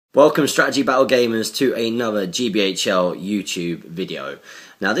Welcome Strategy Battle Gamers to another GBHL YouTube video.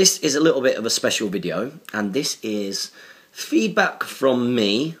 Now this is a little bit of a special video, and this is feedback from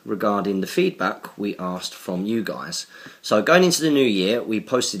me regarding the feedback we asked from you guys. So going into the new year, we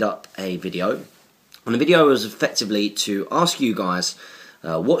posted up a video, and the video was effectively to ask you guys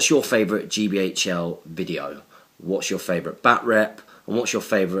what's your favourite GBHL video, what's your favourite bat rep, and what's your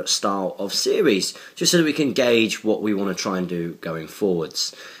favourite style of series, just so that we can gauge what we want to try and do going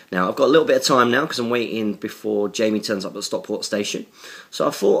forwards. Now, I've got a little bit of time now because I'm waiting before Jamie turns up at the Stockport station. So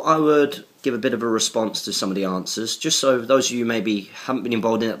I thought I would give a bit of a response to some of the answers, just so those of you who maybe haven't been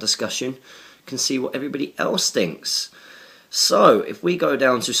involved in that discussion can see what everybody else thinks. So, if we go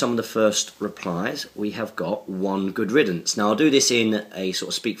down to some of the first replies, we have got one good riddance. Now, I'll do this in a sort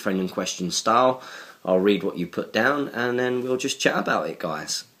of speak, friend and question style. I'll read what you put down and then we'll just chat about it,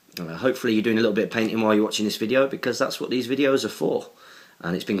 guys. Hopefully you're doing a little bit of painting while you're watching this video, because that's what these videos are for.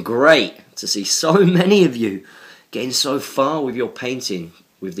 And it's been great to see so many of you getting so far with your painting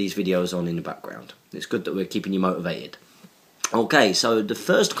with these videos on in the background. It's good that we're keeping you motivated. Okay, so the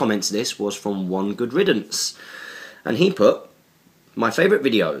first comment to this was from One Good Riddance. And he put, my favourite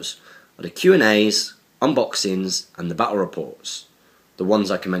videos are the Q&As, unboxings and the battle reports. The ones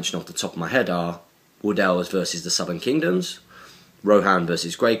I can mention off the top of my head are Woodell's versus the Southern Kingdoms, Rohan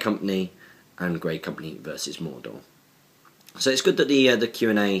versus Grey Company, and Grey Company versus Mordor. So it's good that the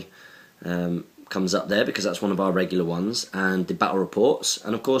Q&A comes up there, because that's one of our regular ones, and the battle reports.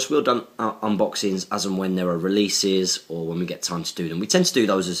 And of course we'll done unboxings as and when there are releases or when we get time to do them. We tend to do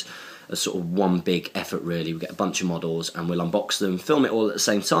those as sort of one big effort really. We get a bunch of models and we'll unbox them, film it all at the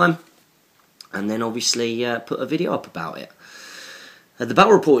same time, and then obviously put a video up about it. The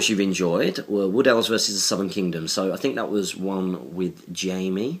battle reports you've enjoyed were Woodell's versus the Southern Kingdom. So I think that was one with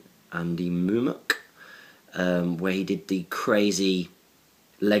Jamie and the Mumuk, where he did the crazy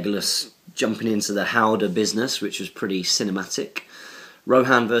Legolas jumping into the Howder business, which was pretty cinematic.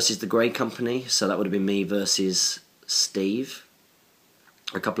 Rohan versus the Grey Company, so that would have been me versus Steve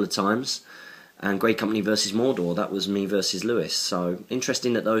a couple of times. And Grey Company versus Mordor, that was me versus Lewis. So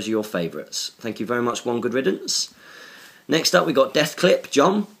interesting that those are your favourites. Thank you very much, One Good Riddance. Next up we got Death Clip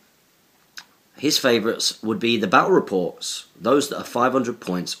John. His favourites would be the battle reports, those that are 500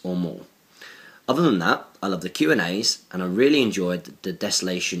 points or more. Other than that, I love the Q&As, and I really enjoyed the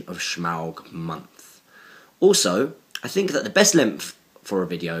Desolation of Schmaug month. Also, I think that the best length for a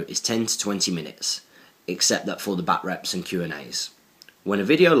video is 10 to 20 minutes, except that for the bat reps and Q&As. When a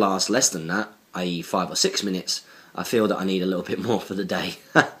video lasts less than that, i.e. 5 or 6 minutes, I feel that I need a little bit more for the day.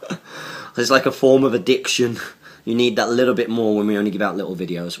 It's like a form of addiction. You need that little bit more when we only give out little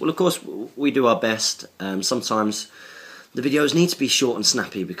videos. Well, of course, we do our best. Sometimes the videos need to be short and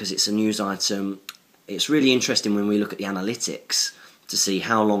snappy because it's a news item. It's really interesting when we look at the analytics to see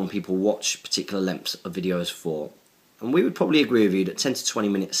how long people watch particular lengths of videos for. And we would probably agree with you that 10 to 20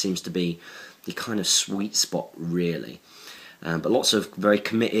 minutes seems to be the kind of sweet spot, really. But lots of very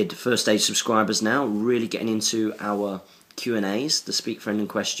committed first stage subscribers now, really getting into our Q&As, the speak, friend and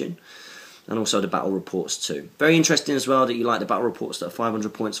question, and also the battle reports too. Very interesting as well that you like the battle reports that are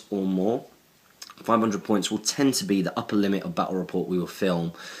 500 points or more. 500 points will tend to be the upper limit of battle report we will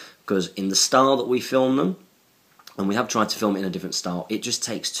film, because in the style that we film them, and we have tried to film it in a different style, it just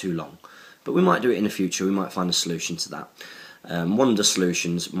takes too long. But we might do it in the future. We might find a solution to that. One of the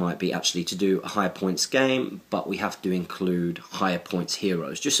solutions might be actually to do a higher points game, but we have to include higher points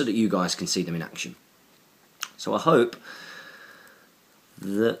heroes, just so that you guys can see them in action. So I hope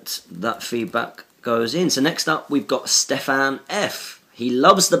that feedback goes in. So next up we've got Stefan F. He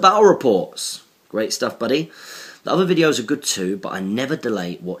loves the battle reports. Great stuff, buddy. The other videos are good too, but I never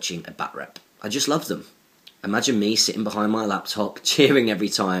delay watching a bat rep. I just love them. Imagine me sitting behind my laptop, cheering every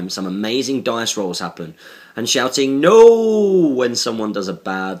time some amazing dice rolls happen, and shouting "No!" when someone does a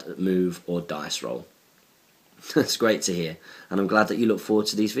bad move or dice roll. That's great to hear, and I'm glad that you look forward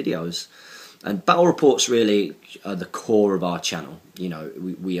to these videos. And battle reports really are the core of our channel. You know,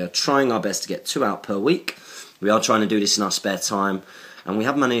 we are trying our best to get 2 out per week. We are trying to do this in our spare time, and we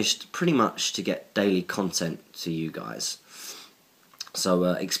have managed pretty much to get daily content to you guys. So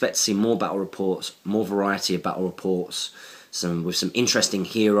expect to see more battle reports, more variety of battle reports, with some interesting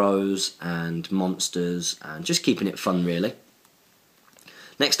heroes and monsters, and just keeping it fun really.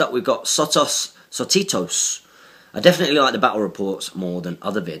 Next up we've got Sotitos. I definitely like the battle reports more than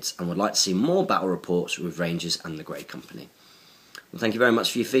other vids, and would like to see more battle reports with Rangers and the Grey Company. Well, thank you very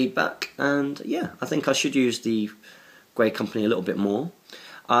much for your feedback, and yeah, I think I should use the Grey Company a little bit more.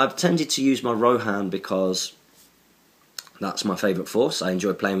 I've tended to use my Rohan because that's my favourite force. I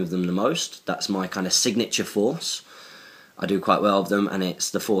enjoy playing with them the most. That's my kind of signature force. I do quite well with them, and it's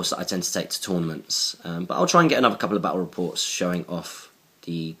the force that I tend to take to tournaments. But I'll try and get another couple of battle reports showing off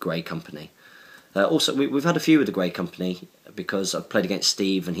the Grey Company. Also, we've had a few with the Grey Company because I've played against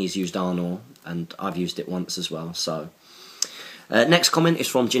Steve and he's used Arnor, and I've used it once as well. So, next comment is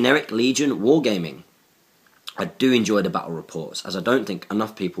from Generic Legion Wargaming. I do enjoy the battle reports, as I don't think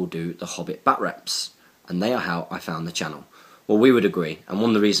enough people do the Hobbit bat reps, and they are how I found the channel. Well, we would agree, and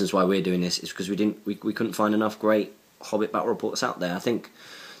one of the reasons why we're doing this is because we couldn't find enough great Hobbit battle reports out there. I think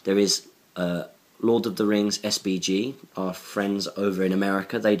there is Lord of the Rings SBG, our friends over in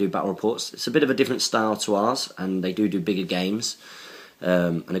America. They do battle reports. It's a bit of a different style to ours, and they do bigger games,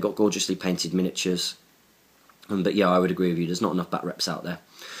 and they've got gorgeously painted miniatures. But yeah, I would agree with you. There's not enough bat reps out there.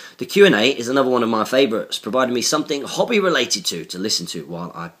 The Q&A is another one of my favourites, providing me something hobby related to listen to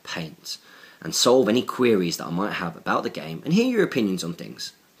while I paint and solve any queries that I might have about the game and hear your opinions on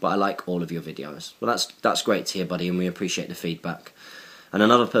things. But I like all of your videos. Well, that's great to hear, buddy, and we appreciate the feedback. And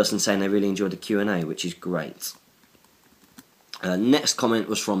another person saying they really enjoyed the Q&A, which is great. Next comment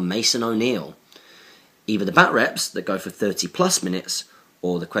was from Mason O'Neill. Either the bat reps that go for 30 plus minutes,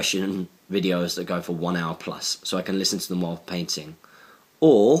 or the question videos that go for 1 hour plus, so I can listen to them while painting.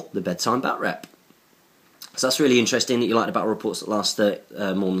 Or the bedtime bat rep. So that's really interesting that you like the battle reports that last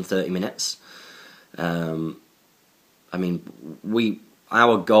more than 30 minutes. I mean,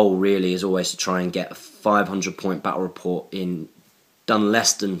 our goal really is always to try and get a 500-point battle report done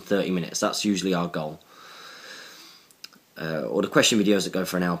less than 30 minutes. That's usually our goal. Or the question videos that go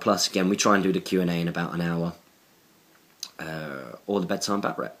for 1 hour plus. Again, we try and do the Q&A in about an hour. Or the bedtime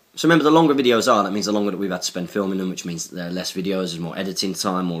bat rep. So remember, the longer videos are, that means the longer that we've had to spend filming them, which means that there are less videos, there's more editing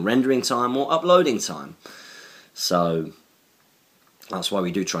time, more rendering time, more uploading time. So that's why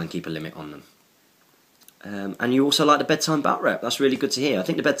we do try and keep a limit on them. And you also like the bedtime bat rep. That's really good to hear. I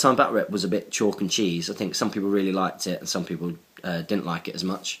think the bedtime bat rep was a bit chalk and cheese. I think some people really liked it and some people didn't like it as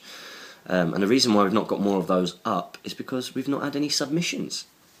much. And the reason why we've not got more of those up is because we've not had any submissions.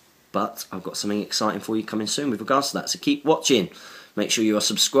 But I've got something exciting for you coming soon with regards to that. So keep watching. Make sure you are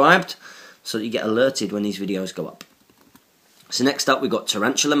subscribed so that you get alerted when these videos go up. So next up we've got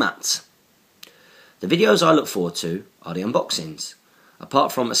Tarantula Matt. The videos I look forward to are the unboxings.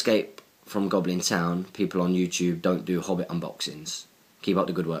 Apart from Escape from Goblin Town, people on YouTube don't do Hobbit unboxings. Keep up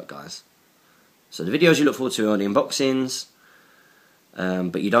the good work, guys. So the videos you look forward to are the unboxings,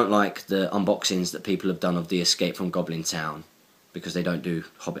 but you don't like the unboxings that people have done of the Escape from Goblin Town because they don't do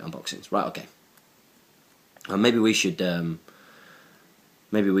Hobbit unboxings. Right, okay. Maybe we should do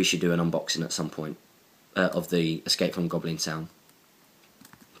an unboxing at some point of the Escape from Goblin Town.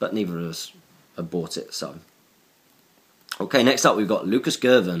 But neither of us have bought it, so. Okay, next up we've got Lucas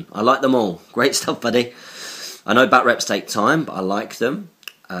Gervin. I like them all. Great stuff, buddy. I know bat reps take time, but I like them.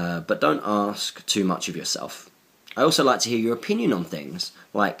 But don't ask too much of yourself. I also like to hear your opinion on things,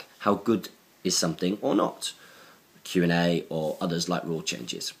 like how good is something or not. Q&A or others like rule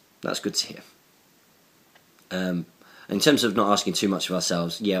changes. That's good to hear. In terms of not asking too much of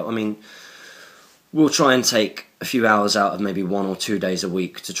ourselves, yeah, I mean, we'll try and take a few hours out of maybe 1 or 2 days a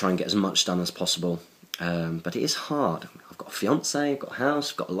week to try and get as much done as possible. But it is hard. I've got a fiance, I've got a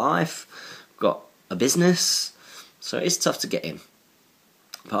house, I've got a life, I've got a business, so it's tough to get in.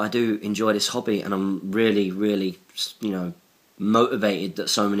 But I do enjoy this hobby, and I'm really, really, motivated that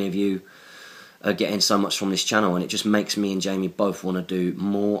so many of you are getting so much from this channel, and it just makes me and Jamie both want to do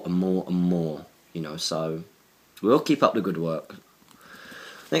more and more and more, so we'll keep up the good work.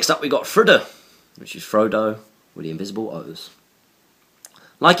 Next up we got Frodo, which is Frodo with the invisible O's.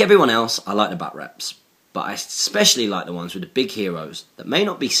 Like everyone else, I like the bat reps, but I especially like the ones with the big heroes that may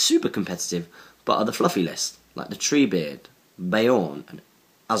not be super competitive, but are the fluffy list, like the Treebeard, Beorn, and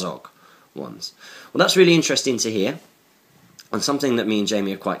Azog ones. Well, that's really interesting to hear, and something that me and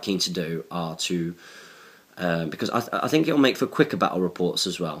Jamie are quite keen to do are to, because I think it'll make for quicker battle reports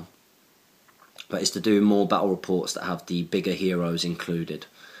as well, but it's to do more battle reports that have the bigger heroes included,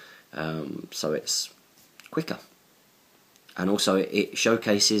 so it's quicker. And also it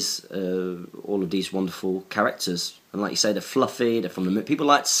showcases all of these wonderful characters. And like you say, they're fluffy, they're from the moon. People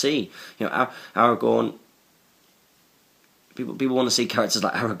like to see, Aragorn. People want to see characters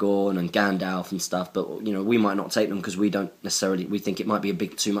like Aragorn and Gandalf and stuff, but we might not take them because we think it might be a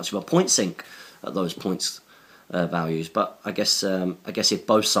bit too much of a point sink at those points values. But I guess if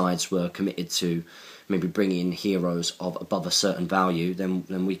both sides were committed to maybe bringing in heroes of above a certain value,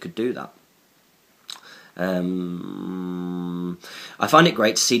 then we could do that. I find it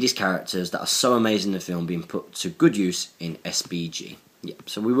great to see these characters that are so amazing in the film being put to good use in SBG. Yeah,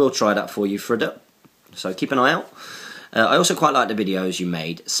 so we will try that for you, Frodo. So keep an eye out. I also quite like the videos you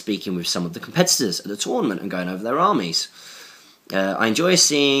made speaking with some of the competitors at the tournament and going over their armies. I enjoy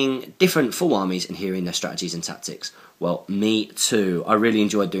seeing different full armies and hearing their strategies and tactics. Well, me too. I really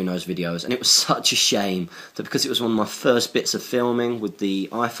enjoyed doing those videos, and it was such a shame that because it was one of my first bits of filming with the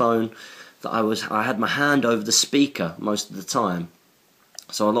iPhone, that I had my hand over the speaker most of the time.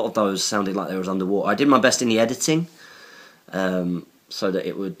 So a lot of those sounded like they was underwater. I did my best in the editing, so that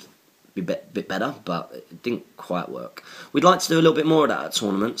it would be a bit better, but it didn't quite work. We'd like to do a little bit more of that at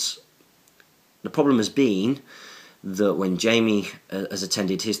tournaments. The problem has been that when Jamie has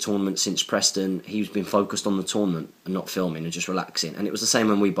attended his tournament since Preston, he's been focused on the tournament and not filming and just relaxing. And it was the same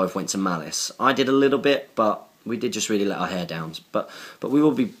when we both went to Malice. I did a little bit, but we did just really let our hair down. But we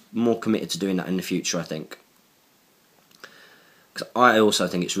will be more committed to doing that in the future, I think. Because I also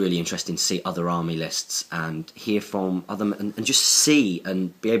think it's really interesting to see other army lists and hear from other, and just see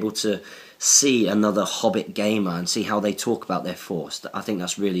and be able to see another Hobbit gamer and see how they talk about their force. I think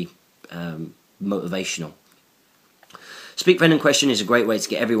that's really motivational. Speak Friend and Question is a great way to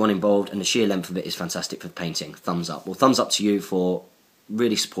get everyone involved, and the sheer length of it is fantastic for painting. Thumbs up. Well, thumbs up to you for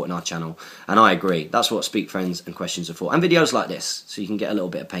really supporting our channel, and I agree. That's what Speak Friends and Questions are for, and videos like this, so you can get a little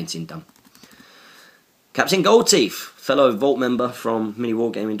bit of painting done. Captain Goldteeth, fellow Vault member from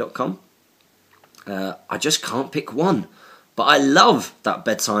miniwargaming.com. I just can't pick one, but I love that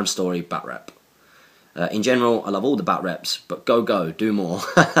bedtime story bat rep. In general, I love all the bat reps, but go, do more.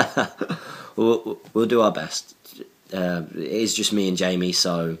 We'll do our best. It is just me and Jamie,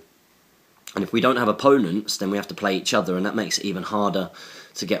 so, and if we don't have opponents, then we have to play each other, and that makes it even harder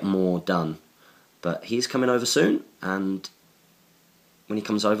to get more done. But he's coming over soon, and when he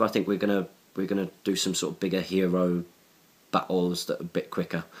comes over, I think we're gonna do some sort of bigger hero battles that are a bit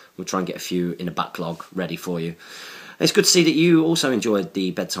quicker. We'll try and get a few in a backlog ready for you. It's good to see that you also enjoyed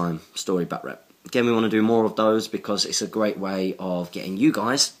the bedtime story bat rep. Again, we want to do more of those because it's a great way of getting you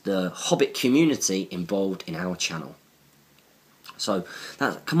guys, the Hobbit community, involved in our channel. So,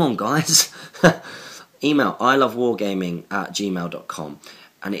 come on guys. Email ilovewargaming@gmail.com,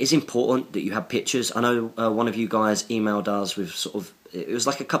 and it is important that you have pictures. I know one of you guys emailed us with sort of, it was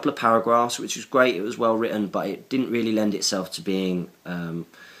like a couple of paragraphs, which was great, it was well written, but it didn't really lend itself to being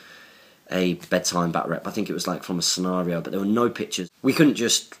a bedtime bat rep. I think it was like from a scenario, but there were no pictures. We couldn't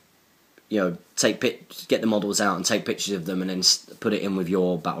just, you know, get the models out and take pictures of them and then put it in with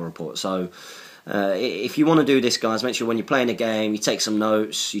your battle report. So if you want to do this, guys, make sure when you're playing a game, you take some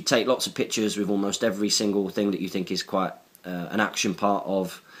notes, you take lots of pictures with almost every single thing that you think is quite an action part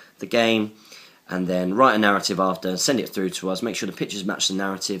of the game, and then write a narrative after, send it through to us, make sure the pictures match the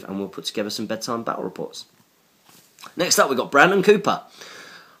narrative, and we'll put together some bedtime battle reports. Next up, we've got Brandon Cooper.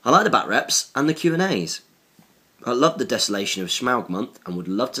 I like the bat reps and the Q&As. I love the desolation of Smaug month and would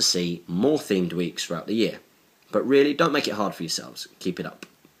love to see more themed weeks throughout the year. But really, don't make it hard for yourselves. Keep it up.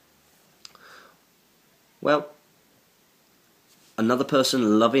 Well, another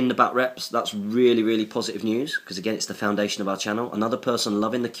person loving the bat reps, that's really, really positive news, because again, it's the foundation of our channel. Another person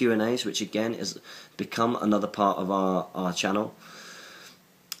loving the Q&As, which again has become another part of our channel.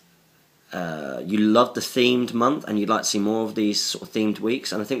 You love the themed month and you'd like to see more of these sort of themed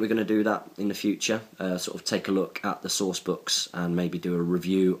weeks, and I think we're going to do that in the future. Sort of take a look at the source books and maybe do a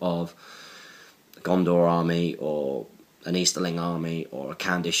review of a Gondor army or an Easterling army or a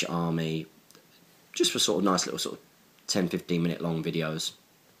Candish army, just for sort of nice little sort of 10-15 minute long videos.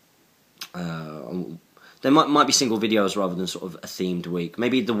 There might be single videos rather than sort of a themed week.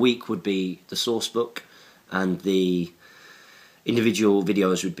 Maybe the week would be the source book and the individual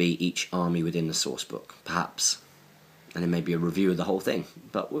videos would be each army within the source book, perhaps, and then maybe a review of the whole thing,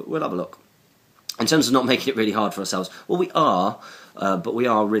 but we'll have a look. In terms of not making it really hard for ourselves, well, we are, but we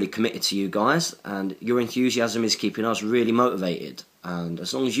are really committed to you guys, and your enthusiasm is keeping us really motivated, and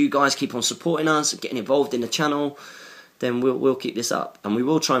as long as you guys keep on supporting us, getting involved in the channel, then we'll keep this up, and we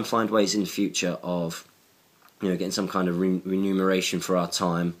will try and find ways in the future of, you know, getting some kind of remuneration for our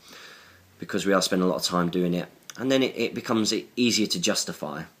time, because we are spending a lot of time doing it. And then it becomes easier to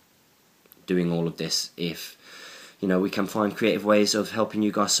justify doing all of this if, you know, we can find creative ways of helping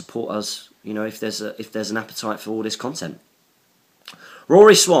you guys support us, you know, if there's an appetite for all this content.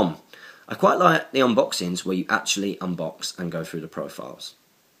 Rory Swan. I quite like the unboxings where you actually unbox and go through the profiles.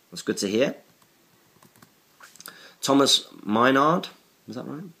 That's good to hear. Thomas Minard. Is that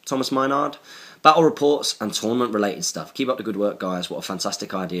right? Thomas Minard. Battle reports and tournament related stuff. Keep up the good work, guys. What a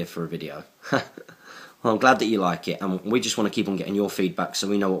fantastic idea for a video. Well, I'm glad that you like it, and we just want to keep on getting your feedback so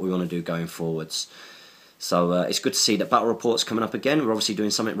we know what we want to do going forwards. So it's good to see that battle reports coming up again. We're obviously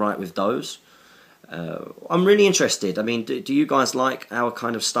doing something right with those. I'm really interested. I mean, do you guys like our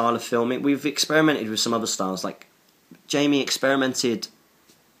kind of style of filming? We've experimented with some other styles, like Jamie experimented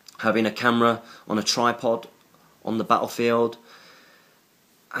having a camera on a tripod on the battlefield.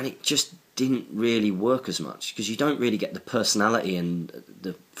 and it just didn't really work as much, because you don't really get the personality and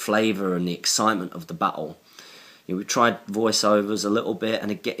the flavour and the excitement of the battle. You know, we tried voiceovers a little bit, and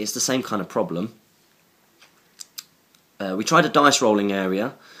again, it's the same kind of problem. We tried a dice rolling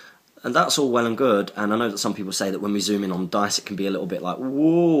area, and that's all well and good, and I know that some people say that when we zoom in on dice it can be a little bit like,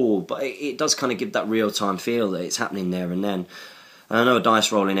 whoa, but it does kind of give that real-time feel that it's happening there and then. And I know a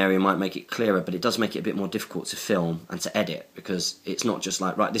dice rolling area might make it clearer, but it does make it a bit more difficult to film and to edit, because it's not just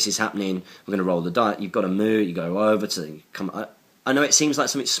like, right, this is happening, we're going to roll the dice, you've got to move, you go over to come. I know it seems like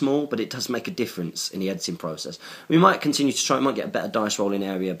something small, but it does make a difference in the editing process. We might continue to try, we might get a better dice rolling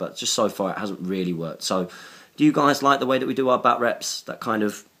area, but just so far it hasn't really worked. So, do you guys like the way that we do our bat reps, that kind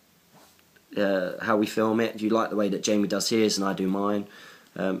of how we film it? Do you like the way that Jamie does his and I do mine?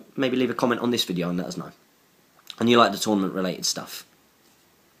 Maybe leave a comment on this video and let us know. And you like the tournament related stuff.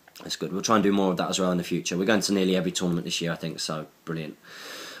 That's good. We'll try and do more of that as well in the future. We're going to nearly every tournament this year, I think, so brilliant.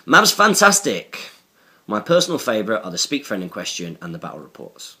 Mav's fantastic. My personal favourite are the Speak Friend in Question and the Battle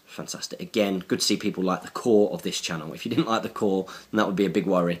Reports. Fantastic. Again, good to see people like the core of this channel. If you didn't like the core, then that would be a big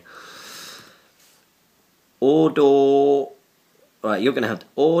worry. Order. Right, you're going to have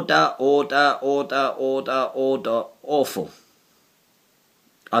order, awful.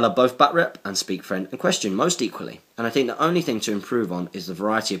 I love both Bat Rep and Speak Friend and Question most equally, and I think the only thing to improve on is the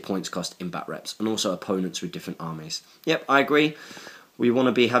variety of points cost in Bat Reps, and also opponents with different armies. Yep, I agree. We want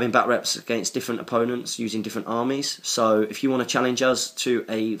to be having Bat Reps against different opponents using different armies, so if you want to challenge us to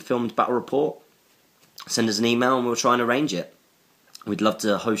a filmed battle report, send us an email and we'll try and arrange it. We'd love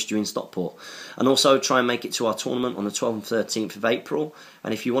to host you in Stockport. And also try and make it to our tournament on the 12th and 13th of April.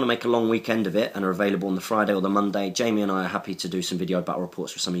 And if you want to make a long weekend of it and are available on the Friday or the Monday, Jamie and I are happy to do some video battle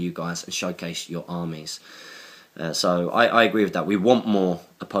reports for some of you guys and showcase your armies. So I agree with that. We want more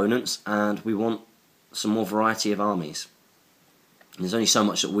opponents and we want some more variety of armies. And there's only so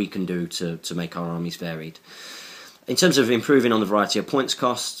much that we can do to make our armies varied. In terms of improving on the variety of points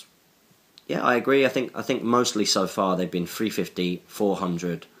costs, yeah, I agree. I think mostly so far they've been 350,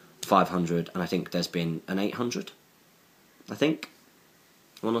 400, 500, and I think there's been an 800. I think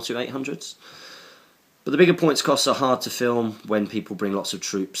 1 or 2 800s. But the bigger points costs are hard to film when people bring lots of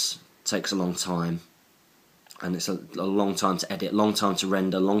troops. It takes a long time, and it's a long time to edit, long time to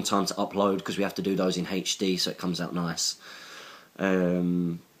render, long time to upload, because we have to do those in HD so it comes out nice. But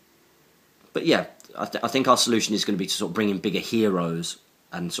yeah, I think our solution is going to be to sort of bring in bigger heroes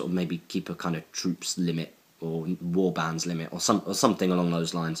and sort of maybe keep a kind of troops limit or war bands limit or something along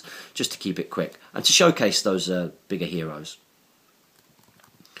those lines, just to keep it quick and to showcase those bigger heroes.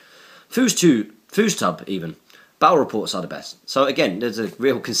 Foos Tub even. Battle reports are the best. So again, there's a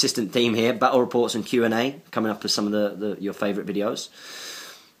real consistent theme here. Battle reports and Q&A coming up with some of your favourite videos.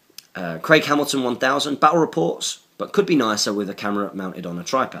 Craig Hamilton 1000. Battle reports, but could be nicer with a camera mounted on a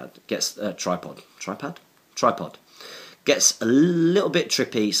tripod. Tripod. Gets a little bit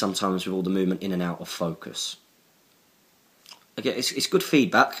trippy sometimes with all the movement in and out of focus. Again, it's good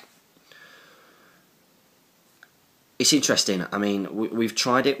feedback. It's interesting. I mean, we've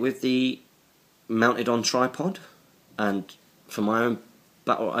tried it with the mounted on tripod, and for my own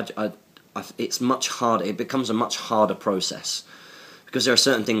battle, it's much harder. It becomes a much harder process because there are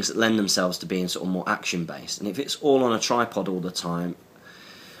certain things that lend themselves to being sort of more action based, and if it's all on a tripod all the time,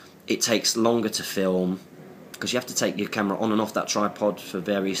 it takes longer to film. Because you have to take your camera on and off that tripod for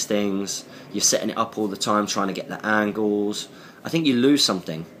various things. You're setting it up all the time, trying to get the angles. I think you lose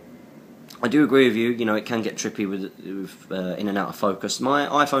something. I do agree with you. You know, it can get trippy with in and out of focus. My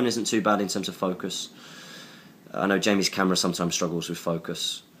iPhone isn't too bad in terms of focus. I know Jamie's camera sometimes struggles with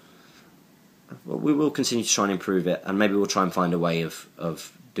focus. But we will continue to try and improve it, and maybe we'll try and find a way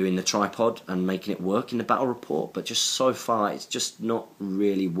of doing the tripod and making it work in the battle report. But just so far, it's just not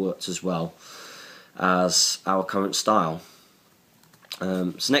really worked as well as our current style.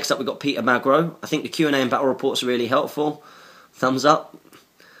 So next up we've got Peter Magro. I think the Q&A and battle reports are really helpful. Thumbs up.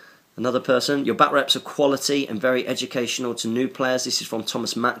 Another person. Your bat reps are quality and very educational to new players. This is from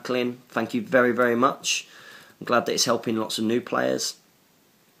Thomas Macklin. Thank you very, very much. I'm glad that it's helping lots of new players.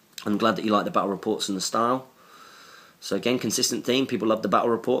 I'm glad that you like the battle reports and the style. So again, consistent theme. People love the battle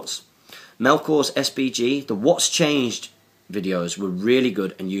reports. Melkor's SBG. The What's Changed videos were really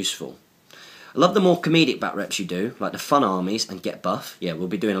good and useful. I love the more comedic bat reps you do, like the fun armies and get buff. Yeah, we'll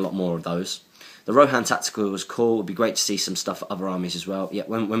be doing a lot more of those. The Rohan Tactical was cool. It would be great to see some stuff for other armies as well. Yeah,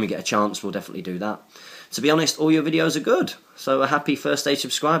 when we get a chance, we'll definitely do that. To be honest, all your videos are good. So a happy first day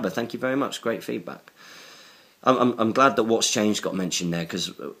subscriber. Thank you very much. Great feedback. I'm glad that What's Changed got mentioned there, because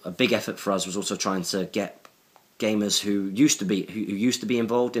a big effort for us was also trying to get gamers who used to be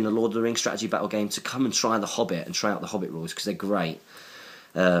involved in the Lord of the Rings strategy battle game to come and try the Hobbit and try out the Hobbit rules, because they're great.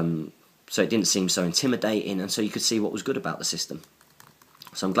 So it didn't seem so intimidating, and so you could see what was good about the system.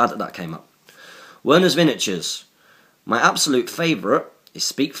 So I'm glad that that came up. Werner's Miniatures. My absolute favourite is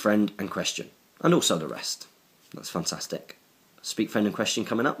Speak, Friend and Question, and also the rest. That's fantastic. Speak, Friend and Question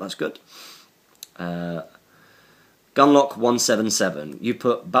coming up, that's good. Gunlock 177. You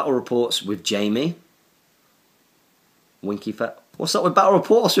put battle reports with Jamie. Winky Fat. What's up with battle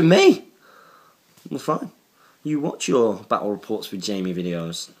reports with me? Well, fine. You watch your battle reports with Jamie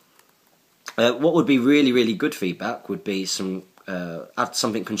videos. What would be really, really good feedback would be some add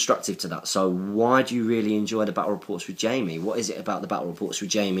something constructive to that. So why do you really enjoy the battle reports with Jamie? What is it about the battle reports with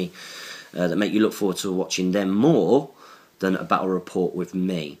Jamie that make you look forward to watching them more than a battle report with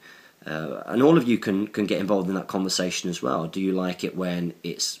me? And all of you can get involved in that conversation as well. Do you like it when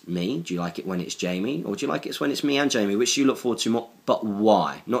it's me? Do you like it when it's Jamie? Or do you like it when it's me and Jamie? Which do you look forward to more, but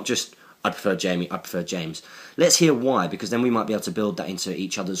why? Not just, I prefer Jamie, I prefer James. Let's hear why, because then we might be able to build that into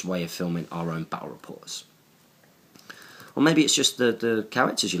each other's way of filming our own battle reports. Or maybe it's just the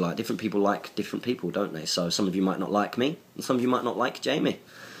characters you like. Different people like different people, don't they? So some of you might not like me, and some of you might not like Jamie.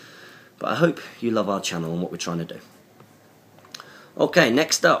 But I hope you love our channel and what we're trying to do. Okay,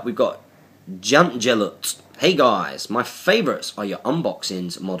 next up we've got Jantgelut. Hey guys, my favourites are your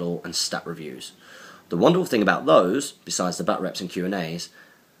unboxings, model and stat reviews. The wonderful thing about those, besides the bat reps and Q&As,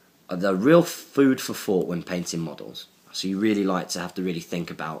 are the real food for thought when painting models. So you really like to have to really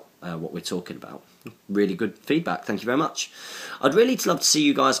think about what we're talking about. Really good feedback, thank you very much. I'd really love to see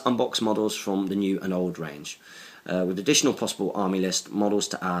you guys unbox models from the new and old range. With additional possible army list, models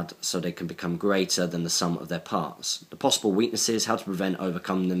to add so they can become greater than the sum of their parts. The possible weaknesses, how to prevent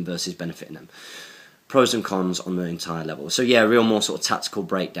overcoming them versus benefiting them. Pros and cons on the entire level. So yeah, real more sort of tactical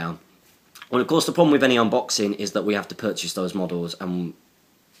breakdown. Well, of course, the problem with any unboxing is that we have to purchase those models, and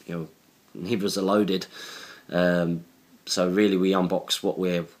you know, neither are loaded. So really we unbox what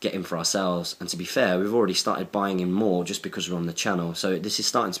we're getting for ourselves, and to be fair, we've already started buying in more just because we're on the channel, so this is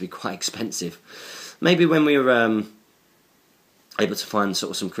starting to be quite expensive. Maybe when we're able to find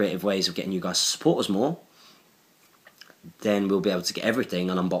sort of some creative ways of getting you guys to support us more, then we'll be able to get everything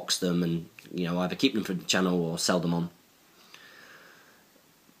and unbox them and, you know, either keep them for the channel or sell them on.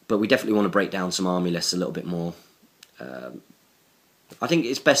 But we definitely want to break down some army lists a little bit more. I think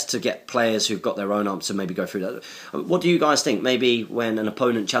it's best to get players who've got their own arms to maybe go through that. What do you guys think? Maybe when an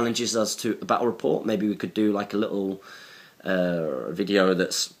opponent challenges us to a battle report, maybe we could do like a little video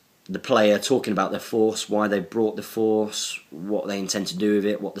that's the player talking about their force, why they brought the force, what they intend to do with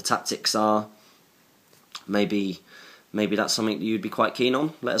it, what the tactics are. Maybe that's something that you'd be quite keen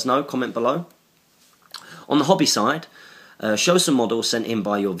on. Let us know, comment below. On the hobby side, show some models sent in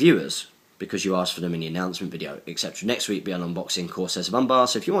by your viewers, because you asked for them in the announcement video, etc. Next week be an unboxing Corsairs of Umbar,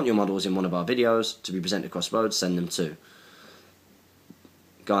 so if you want your models in one of our videos to be presented across the road, send them too.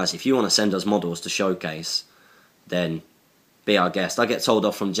 Guys, if you want to send us models to showcase, then be our guest. I get told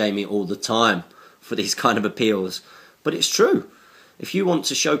off from Jamie all the time for these kind of appeals, but it's true. If you want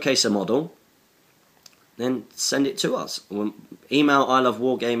to showcase a model, then send it to us. Email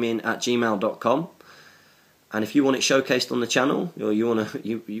ilovewargaming@gmail.com. And if you want it showcased on the channel, or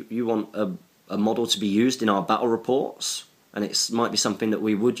you want a model to be used in our battle reports, and it might be something that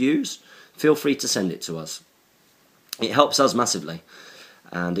we would use, feel free to send it to us. It helps us massively,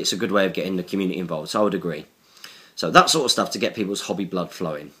 and it's a good way of getting the community involved, so I would agree. So that sort of stuff to get people's hobby blood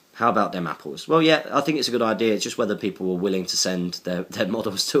flowing. How about them apples? Well, yeah, I think it's a good idea. It's just whether people were willing to send their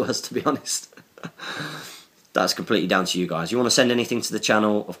models to us, to be honest. That's completely down to you guys. You want to send anything to the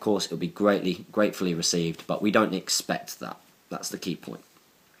channel, of course, it'll be gratefully received, but we don't expect that. That's the key point.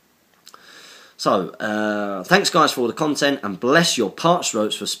 So, thanks guys for all the content, and bless your parched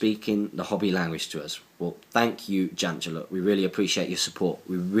throats for speaking the hobby language to us. Well, thank you, Jantgelut. We really appreciate your support.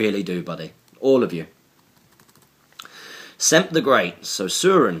 We really do, buddy. All of you. Semp the Great. So,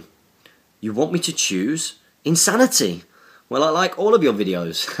 Surin, you want me to choose Insanity? Well, I like all of your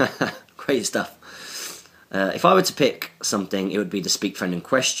videos. Great stuff. If I were to pick something, it would be the Speak, Friend and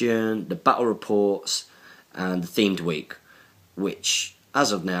Question, the Battle Reports, and the Themed Week, which,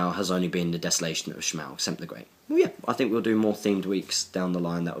 as of now, has only been the Desolation of Shmaug, Semp the Great. Well, yeah, I think we'll do more themed weeks down the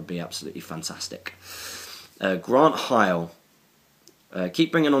line. That would be absolutely fantastic. Grant Heil.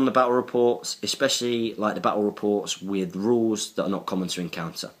 Keep bringing on the Battle Reports, especially like the Battle Reports with rules that are not common to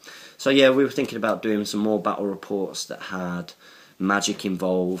encounter. So yeah, we were thinking about doing some more Battle Reports that had magic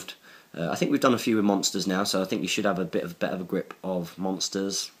involved. I think we've done a few with monsters now, so I think you should have a bit of better of a grip of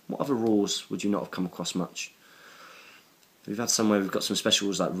monsters. What other rules would you not have come across much? We've had somewhere we've got some special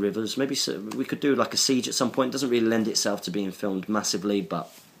rules like rivers. Maybe we could do like a siege at some point. It doesn't really lend itself to being filmed massively, but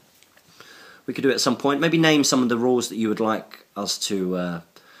we could do it at some point. Maybe name some of the rules that you would like us to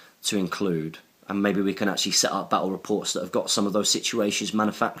include, and maybe we can actually set up battle reports that have got some of those situations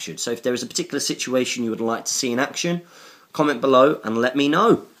manufactured. So if there is a particular situation you would like to see in action, comment below and let me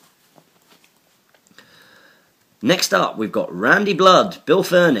know. Next up, we've got Randy Blood, Bill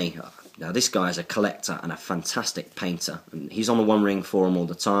Fernie. Now, this guy is a collector and a fantastic painter. And he's on the One Ring forum all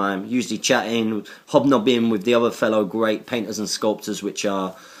the time, usually chatting, hobnobbing with the other fellow great painters and sculptors, which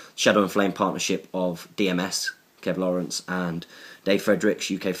are Shadow and Flame partnership of DMS, Kev Lawrence, and Dave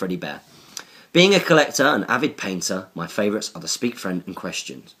Fredericks, UK Freddy Bear. Being a collector and avid painter, my favourites are the Speak Friend and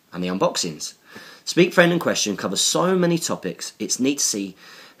Questions and the unboxings. Speak Friend and Question covers so many topics. It's neat to see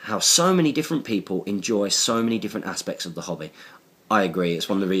how so many different people enjoy so many different aspects of the hobby. I agree, it's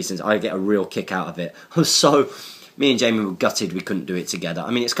one of the reasons I get a real kick out of it. Me and Jamie were gutted we couldn't do it together.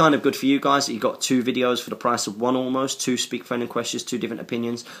 I mean, it's kind of good for you guys that you got 2 videos for the price of 1 almost, 2 Speak Friend and Questions, 2 different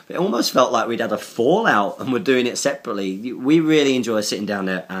opinions. But it almost felt like we'd had a fallout and we're doing it separately. We really enjoy sitting down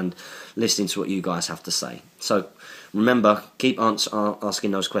there and listening to what you guys have to say. So remember, keep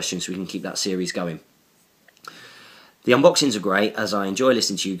asking those questions so we can keep that series going. The unboxings are great, as I enjoy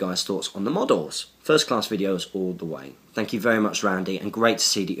listening to you guys' thoughts on the models. First class videos all the way. Thank you very much, Randy, and great to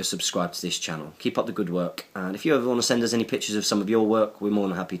see that you're subscribed to this channel. Keep up the good work, and if you ever want to send us any pictures of some of your work, we're more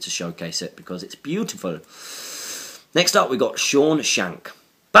than happy to showcase it because it's beautiful. Next up, we got Sean Shank.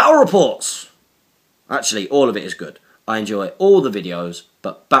 Battle reports! Actually, all of it is good. I enjoy all the videos,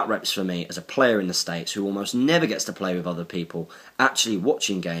 but bat reps for me as a player in the States who almost never gets to play with other people, actually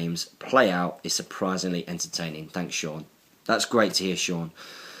watching games play out is surprisingly entertaining. Thanks, Sean. That's great to hear, Sean.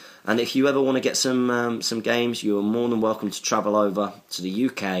 And if you ever want to get some games, you're more than welcome to travel over to the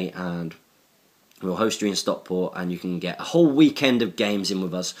UK and we'll host you in Stockport and you can get a whole weekend of games in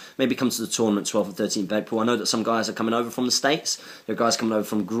with us. Maybe come to the tournament 12th and 13th April. I know that some guys are coming over from the States. There are guys coming over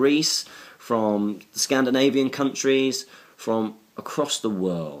from Greece, from the Scandinavian countries, from across the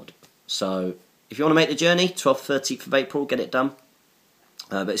world. So if you want to make the journey, 12th, 13th of April, get it done.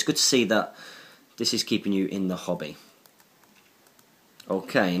 But it's good to see that this is keeping you in the hobby.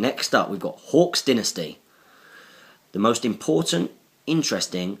 Okay, next up we've got Hawks Dynasty. The most important,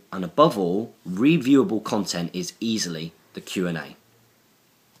 interesting, and above all, reviewable content is easily the Q&A.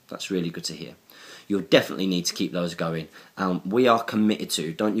 That's really good to hear. You'll definitely need to keep those going. We are committed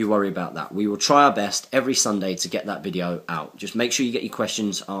to, don't you worry about that. We will try our best every Sunday to get that video out. Just make sure you get your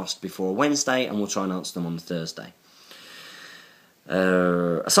questions asked before Wednesday and we'll try and answer them on Thursday.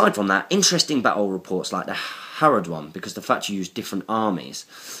 Aside from that, interesting battle reports like the Harrod one, because the fact you use different armies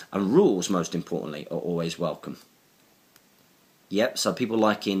and rules, most importantly, are always welcome. Yep, so people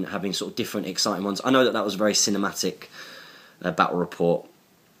liking having sort of different exciting ones. I know that was a very cinematic battle report,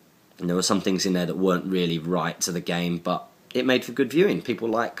 and there were some things in there that weren't really right to the game, but it made for good viewing. People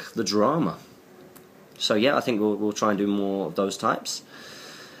like the drama. So yeah, I think we'll try and do more of those types.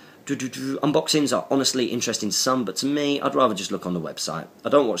 Unboxings are honestly interesting to some, but to me, I'd rather just look on the website. I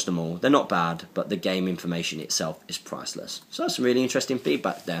don't watch them all. They're not bad, but the game information itself is priceless. So that's some really interesting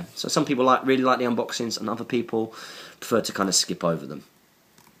feedback there. So some people really like the unboxings, and other people prefer to kind of skip over them.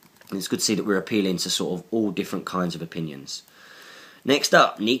 And it's good to see that we're appealing to sort of all different kinds of opinions. Next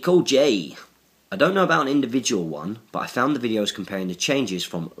up, Nico J. I don't know about an individual one, but I found the videos comparing the changes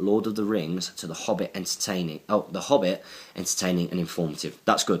from Lord of the Rings to The Hobbit entertaining. Oh, The Hobbit entertaining and informative.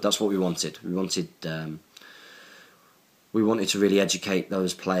 That's good. That's what we wanted. We wanted to really educate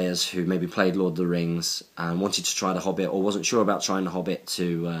those players who maybe played Lord of the Rings and wanted to try The Hobbit or wasn't sure about trying The Hobbit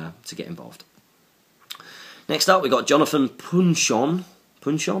to get involved. Next up, we got Jonathan Punchon.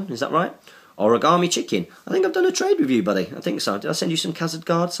 Punchon, is that right? Origami Chicken. I think I've done a trade with you, buddy. I think so. Did I send you some Khazad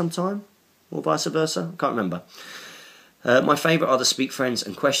cards sometime? Or vice versa? I can't remember. My favourite are the Speak Friends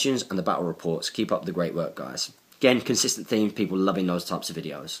and Questions and the Battle Reports. Keep up the great work, guys. Again, consistent theme, people loving those types of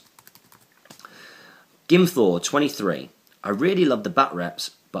videos. Gimthor23. I really love the bat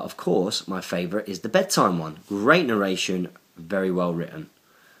reps, but of course, my favourite is the bedtime one. Great narration, very well written.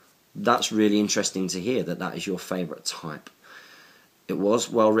 That's really interesting to hear that is your favourite type. It was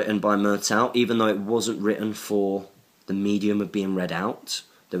well written by Murtaugh, even though it wasn't written for the medium of being read out.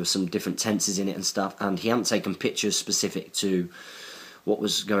 There were some different tenses in it and stuff, and he hadn't taken pictures specific to what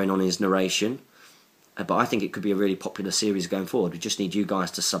was going on in his narration. But I think it could be a really popular series going forward. We just need you guys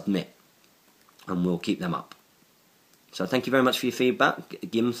to submit, and we'll keep them up. So thank you very much for your feedback,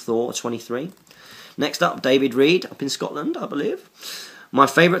 Gimthor23. Next up, David Reed, up in Scotland, I believe. My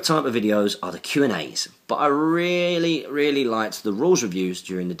favourite type of videos are the Q&As, but I really liked the rules reviews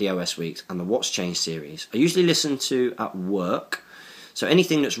during the DOS weeks and the What's Changed series. I usually listen to at work, so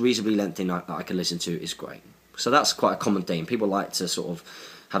anything that's reasonably lengthy that I can listen to is great. So that's quite a common theme. People like to sort of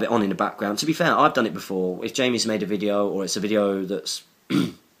have it on in the background. To be fair, I've done it before. If Jamie's made a video, or it's a video that's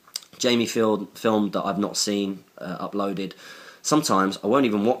Jamie filmed that I've not seen uploaded, sometimes I won't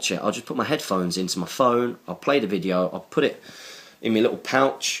even watch it. I'll just put my headphones into my phone, I'll play the video, I'll put it in my little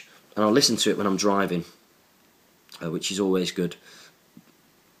pouch, and I'll listen to it when I'm driving, which is always good.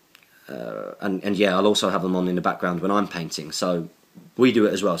 And yeah, I'll also have them on in the background when I'm painting. So we do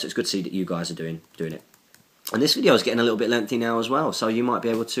it as well, so it's good to see that you guys are doing it. And this video is getting a little bit lengthy now as well, so you might be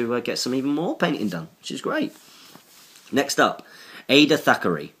able to get some even more painting done, which is great. Next up, Ada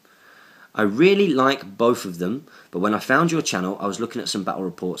Thackeray. I really like both of them, but when I found your channel, I was looking at some battle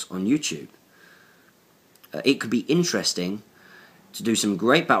reports on YouTube. It could be interesting to do some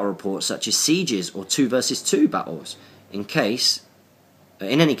great battle reports such as sieges or 2 versus 2 battles. In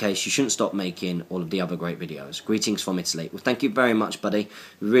any case, you shouldn't stop making all of the other great videos. Greetings from Italy. Well, thank you very much, buddy.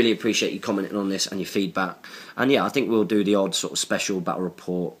 We really appreciate you commenting on this and your feedback. And yeah, I think we'll do the odd sort of special battle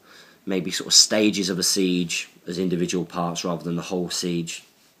report, maybe sort of stages of a siege as individual parts rather than the whole siege.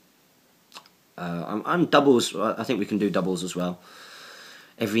 And doubles, I think we can do doubles as well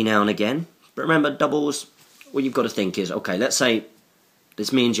every now and again. But remember, doubles, what you've got to think is, okay, let's say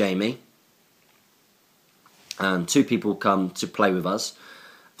it's me and Jamie, and 2 people come to play with us,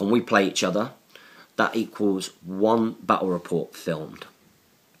 and we play each other. That equals 1 battle report filmed,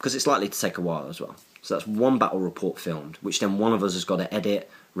 because it's likely to take a while as well. So that's 1 battle report filmed, which then one of us has got to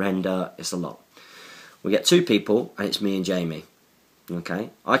edit, render. It's a lot. We get 2 people, and it's me and Jamie. Okay,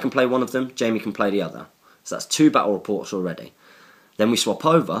 I can play one of them, Jamie can play the other. So that's 2 battle reports already. Then we swap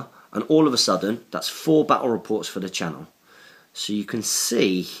over, and all of a sudden, that's 4 battle reports for the channel. So you can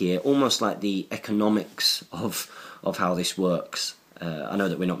see here, almost like the economics of how this works. I know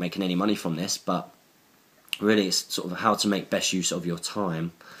that we're not making any money from this, but really it's sort of how to make best use of your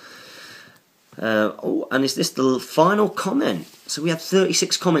time. Oh, and is this the final comment? So we had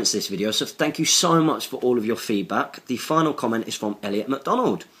 36 comments this video, so thank you so much for all of your feedback. The final comment is from Elliot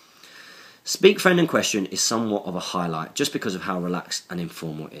McDonald. Speak, friend, and question is somewhat of a highlight, just because of how relaxed and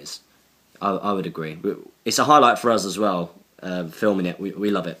informal it is. I would agree. It's a highlight for us as well, filming it. We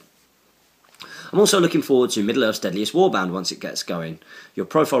love it. I'm also looking forward to Middle-earth's Deadliest Warband once it gets going. Your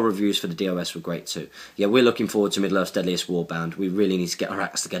profile reviews for the DOS were great too. Yeah, we're looking forward to Middle-earth's Deadliest Warband. We really need to get our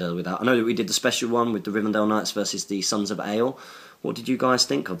acts together with that. I know that we did the special one with the Rivendell Knights versus the Sons of Ale. What did you guys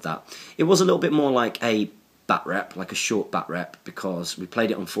think of that? It was a little bit more like a bat rep, like a short bat rep, because we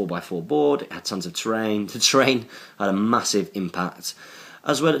played it on 4x4 board. It had tons of terrain. The terrain had a massive impact.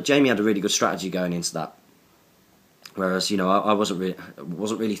 As well, Jamie had a really good strategy going into that. Whereas, you know, I wasn't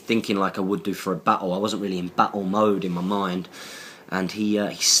really thinking like I would do for a battle. I wasn't really in battle mode in my mind, and he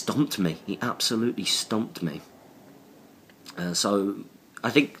stomped me. He absolutely stomped me. So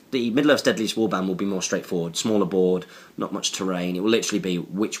I think the Middle-earth's Deadliest Warband will be more straightforward, smaller board, not much terrain. It will literally be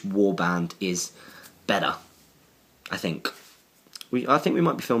which warband is better. I think we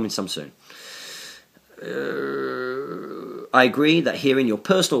might be filming some soon. I agree that hearing your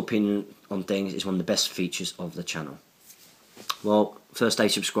personal opinion on things is one of the best features of the channel. Well, first day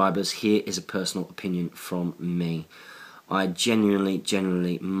subscribers, here is a personal opinion from me. I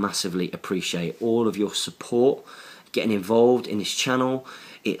genuinely, massively appreciate all of your support, getting involved in this channel.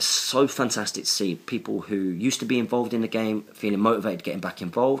 It's so fantastic to see people who used to be involved in the game feeling motivated, getting back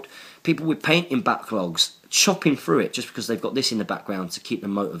involved. People with painting backlogs, chopping through it just because they've got this in the background to keep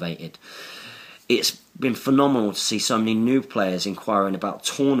them motivated. It's been phenomenal to see so many new players inquiring about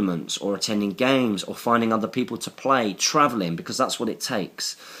tournaments or attending games or finding other people to play, travelling, because that's what it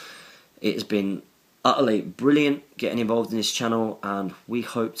takes. It has been utterly brilliant getting involved in this channel, and we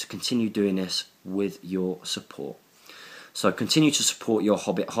hope to continue doing this with your support. So continue to support your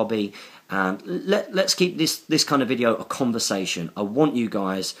Hobbit hobby, and let's keep this kind of video a conversation. I want you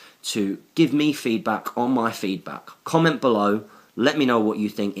guys to give me feedback on my feedback. Comment below. Let me know what you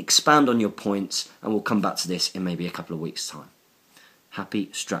think, expand on your points, and we'll come back to this in maybe a couple of weeks' time. Happy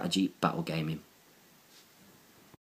strategy battle gaming.